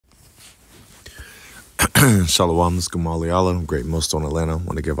Shalom, this is Gamali Allah, Great Millstone, Atlanta. I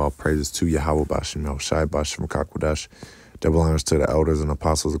want to give all praises to Yahawah, BAHASHAM, YAHAWASHI, BAHASHAM, Kakwadash. Double honors to the elders and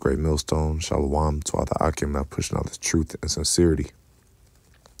apostles of Great Millstone. Shalom to all the Akim that pushing out the truth and sincerity.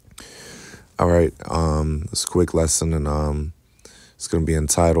 All right, this quick lesson, and it's going to be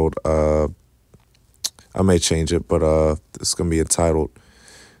entitled, I may change it, but it's going to be entitled,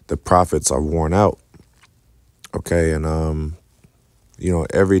 The Prophets Are Worn Out. Okay, and,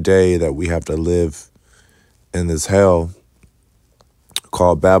 every day that we have to live in this hell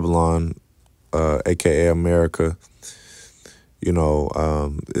called Babylon, aka America,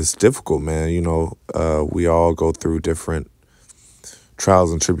 it's difficult, man. We all go through different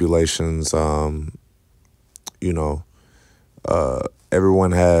trials and tribulations. Everyone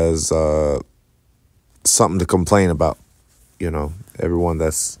has something to complain about. Everyone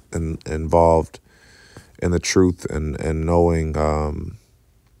that's involved in the truth and knowing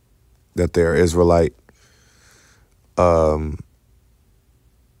that they're Israelite.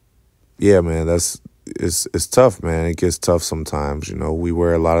 Yeah, man, it's tough, man. It gets tough sometimes. We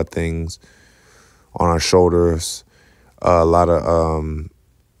wear a lot of things on our shoulders, a lot of,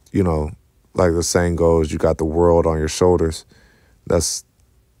 like the saying goes, you got the world on your shoulders. That's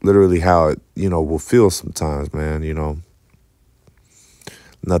literally how it, will feel sometimes, man.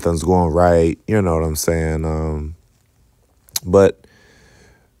 Nothing's going right. You know what I'm saying? But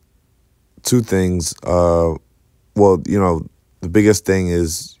two things, the biggest thing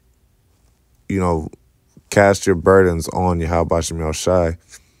is, cast your burdens on Yahawah, BAHASHAM, YAHAWASHI,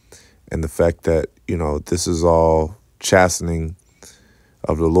 and the fact that, this is all chastening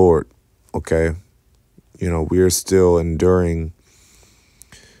of the Lord, okay? We are still enduring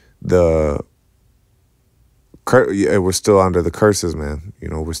we're still under the curses, man.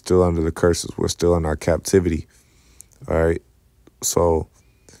 We're still under the curses. We're still in our captivity, all right? So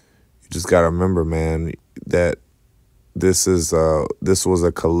you just got to remember, man, that this was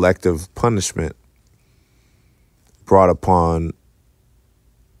a collective punishment brought upon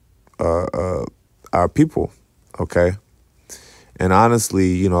our people, okay? And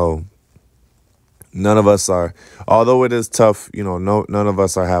honestly, none of us are, although it is tough, none of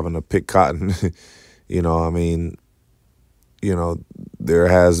us are having to pick cotton. There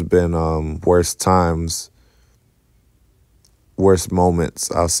has been worse times, worse moments,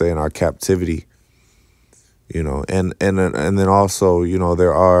 I'll say, in our captivity. And then also,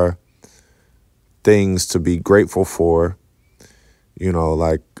 there are things to be grateful for,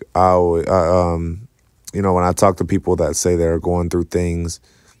 like when I talk to people that say they're going through things,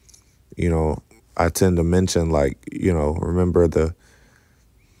 I tend to mention, like, remember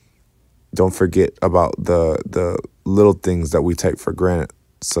don't forget about the little things that we take for granted,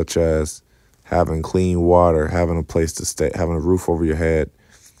 such as having clean water, having a place to stay, having a roof over your head,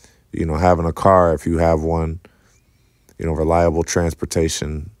 having a car if you have one, reliable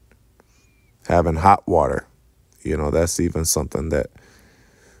transportation, having hot water. That's even something that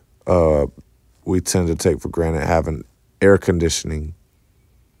we tend to take for granted, having air conditioning.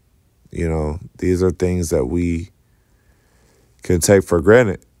 These are things that we can take for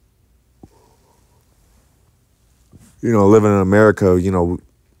granted. Living in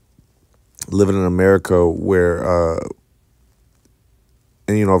America, where,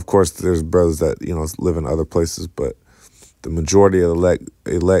 and, of course, there's brothers that, live in other places, but the majority of the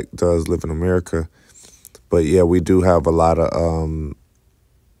elect does live in America. But, yeah, we do have a lot of,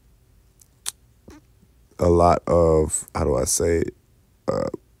 how do I say,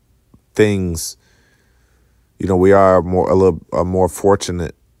 things. We are a more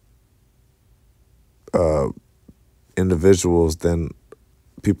fortunate individuals than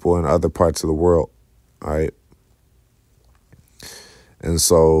people in other parts of the world, all right? And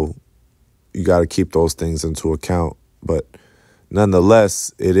so you got to keep those things into account. But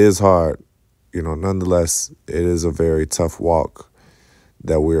nonetheless, it is hard. Nonetheless, it is a very tough walk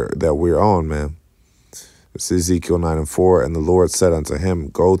that we're on, man. It's Ezekiel 9:4, and the Lord said unto him,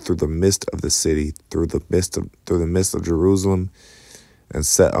 Go through the midst of the city, through the midst of Jerusalem, and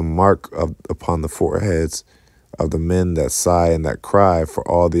set a mark upon the foreheads of the men that sigh and that cry for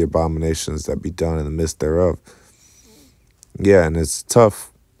all the abominations that be done in the midst thereof. Yeah, and it's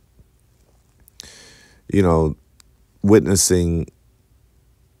tough, witnessing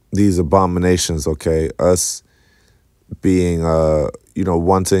these abominations, okay? Us being,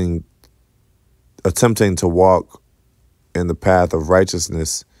 attempting to walk in the path of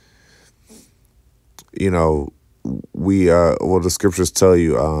righteousness. The scriptures tell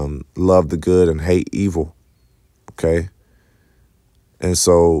you, love the good and hate evil, okay? And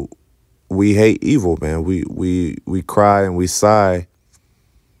so we hate evil, man. We cry and we sigh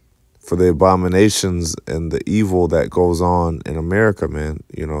for the abominations and the evil that goes on in America, man.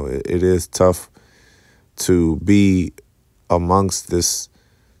 You know, it is tough to be amongst this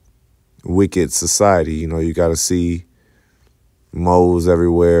wicked society. You know, you got to see moles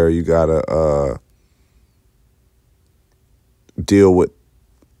everywhere. You got to deal with,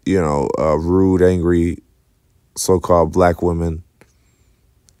 rude, angry, so-called black women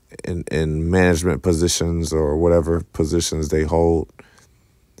in management positions or whatever positions they hold.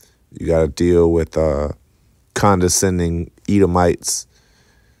 You got to deal with condescending Edomites,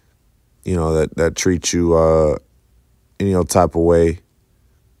 that treat you any type of way,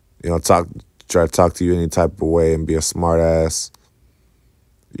 try to talk to you any type of way and be a smart ass,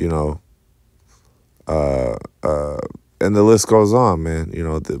 and the list goes on, man.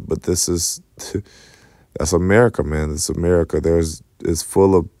 But this is that's America, man. It's America. It's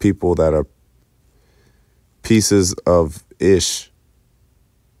full of people that are pieces of ish.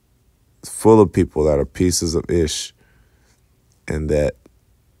 It's full of people that are pieces of ish, and that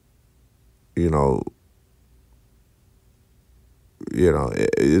it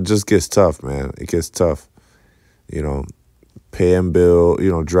just gets tough, man. It gets tough. Paying bill,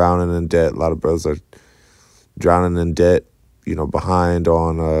 drowning in debt. A lot of brothers are drowning in debt, behind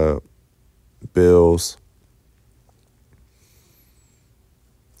on bills.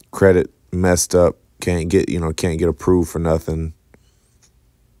 Credit messed up. Can't get approved for nothing.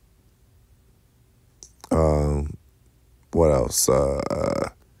 What else?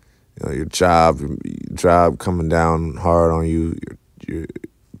 Your job coming down hard on you. Your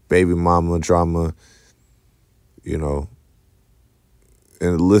baby mama drama. And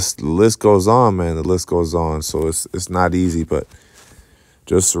the list goes on, man. The list goes on. So it's not easy, but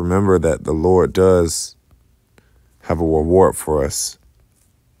just remember that the Lord does have a reward for us.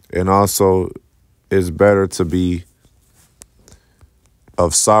 And also, it's better to be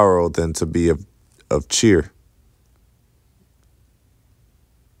of sorrow than to be of cheer.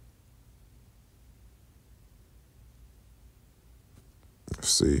 Let's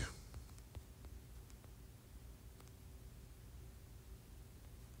see.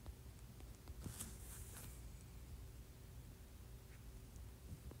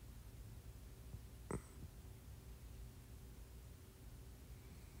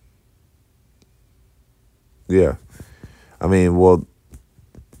 Yeah. I mean, well,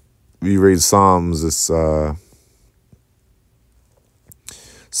 you read Psalms, it's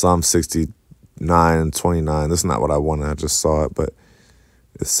Psalm 69 and 29. That's not what I wanted. I just saw it, but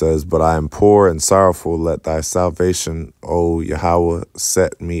it says, "But I am poor and sorrowful. Let thy salvation, O Yahawah,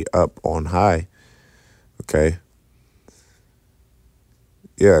 set me up on high." Okay.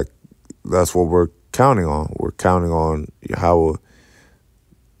 Yeah, that's what we're counting on. We're counting on Yahawah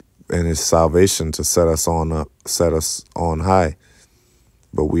and his salvation to set us on high.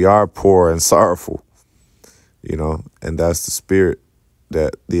 But we are poor and sorrowful, and that's the spirit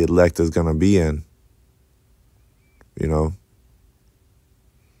that the elect is going to be in,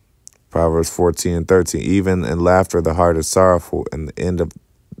 Proverbs 14 and 13, "Even in laughter the heart is sorrowful, and the end of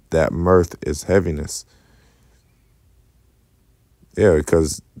that mirth is heaviness." Yeah,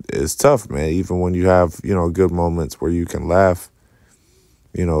 because it's tough, man. Even when you have, good moments where you can laugh,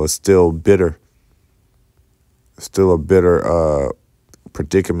 it's still bitter. It's still a bitter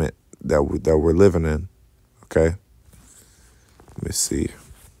predicament that we're living in. Okay, let me see.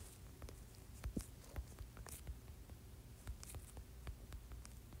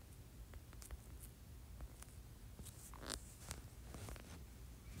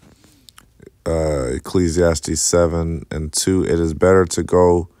 Ecclesiastes 7 and 2. "It is better to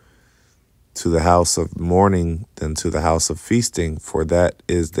go to the house of mourning than to the house of feasting, for that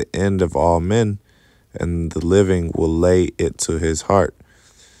is the end of all men, and the living will lay it to his heart."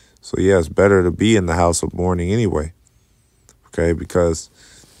 So yeah, it's better to be in the house of mourning anyway. Okay, because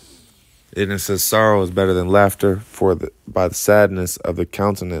it says sorrow is better than laughter, for by the sadness of the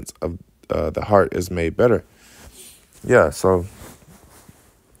countenance of the heart is made better. Yeah, so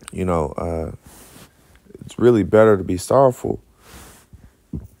it's really better to be sorrowful,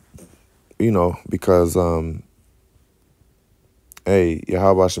 because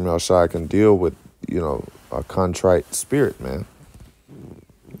YAHAWASHI can deal with a contrite spirit, man.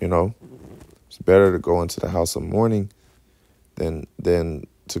 It's better to go into the house of mourning than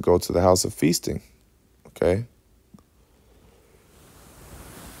to go to the house of feasting. Okay.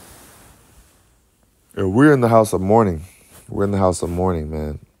 And we're in the house of mourning. We're in the house of mourning,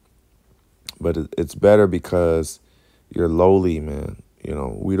 man. But it's better because you're lowly, man.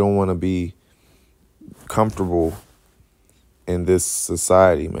 We don't want to be comfortable in this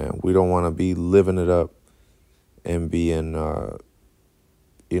society, man. We don't want to be living it up and being,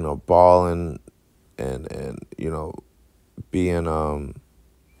 balling and being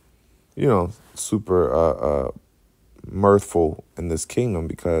super mirthful in this kingdom,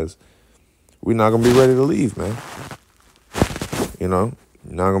 because we're not gonna be ready to leave, man. You're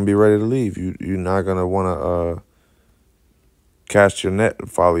not gonna be ready to leave. You're not gonna want to cast your net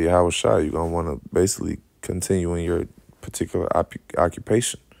and follow YAHAWASHI. You're gonna want to basically continue in your particular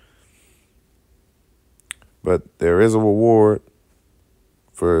occupation. But there is a reward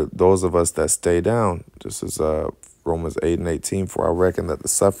for those of us that stay down. This is Romans 8:18. For I reckon that the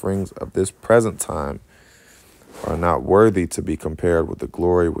sufferings of this present time are not worthy to be compared with the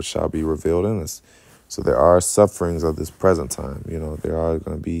glory which shall be revealed in us. So there are sufferings of this present time. There are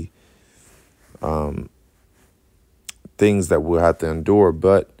going to be things that we'll have to endure,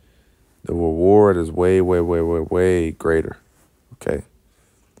 but the reward is way, way, way, way, way greater. Okay.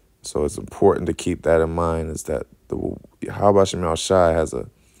 So it's important to keep that in mind, is that the YAHAWASHI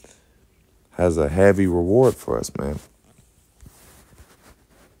has a heavy reward for us, man.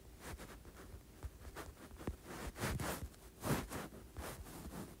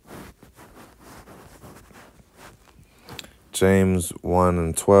 James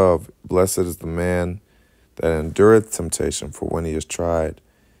 1:12, blessed is the man that endureth temptation, for when he is tried,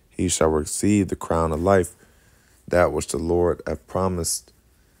 he shall receive the crown of life, that which the Lord hath promised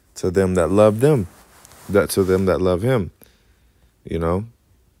to them that love him.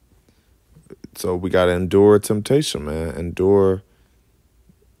 So we got to endure temptation, man. Endure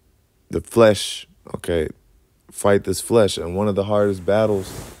the flesh, okay? Fight this flesh. And one of the hardest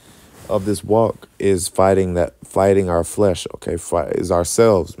battles of this walk is fighting our flesh, okay? Is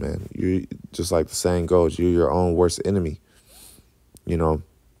ourselves, man. You, just like the saying goes, you're your own worst enemy, And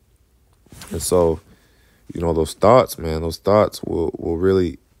so, those thoughts, man, will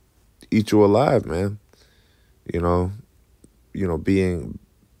really eat you alive, man.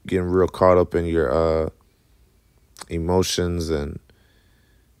 Getting real caught up in your emotions and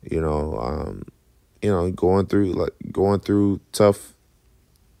going through tough,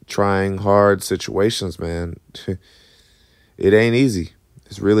 trying hard situations, man. It ain't easy.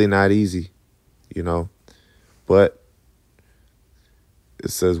 It's really not easy, but it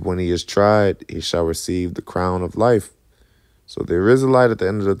says when he is tried, he shall receive the crown of life. So there is a light at the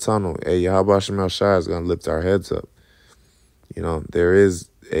end of the tunnel. Hey, YAHAWASHI is going to lift our heads up. There is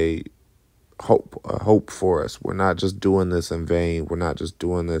a hope for us. We're not just doing this in vain. We're not just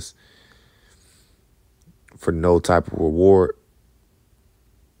doing this for no type of reward.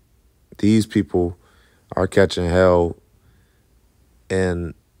 These people are catching hell,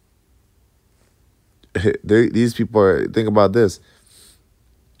 and these people are, think about this.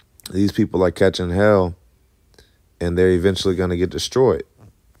 These people are catching hell, and they're eventually going to get destroyed.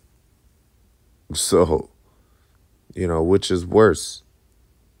 So, which is worse?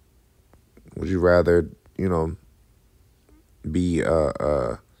 Would you rather, be,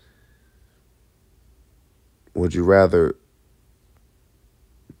 would you rather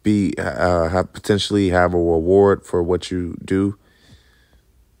potentially have a reward for what you do,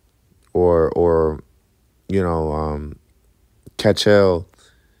 or catch hell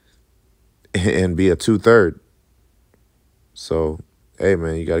and be a 2/3? So, hey,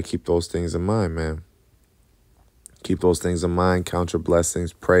 man, you got to keep those things in mind, man. Keep those things in mind. Count your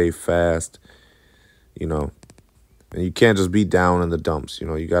blessings. Pray, fast, And you can't just be down in the dumps.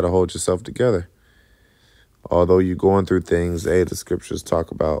 You got to hold yourself together. Although you're going through things, hey, the scriptures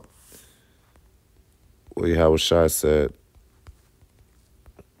talk about what YAHAWASHI said.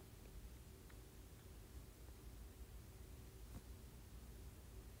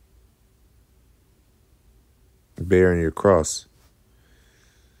 Bearing your cross.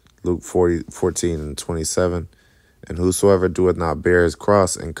 Luke 14:27. And whosoever doeth not bear his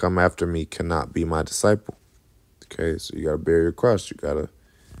cross and come after me cannot be my disciple. Okay, so you got to bear your cross. You got to,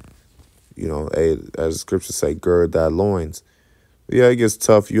 hey, as the scriptures say, gird thy loins. Yeah, it gets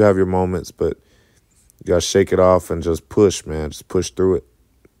tough. You have your moments, but you got to shake it off and just push, man. Just push through it,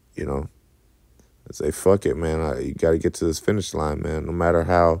 And say, fuck it, man. You got to get to this finish line, man. No matter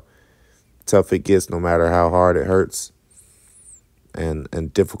how tough it gets, no matter how hard it hurts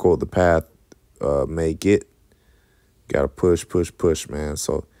and difficult the path may get, got to push, man.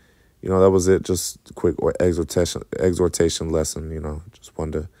 So, that was it. Just a quick exhortation lesson, Just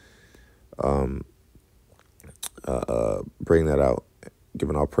wanted to bring that out.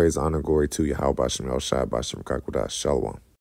 Giving all praise, honor, glory to YAHAWASHI, Shalom.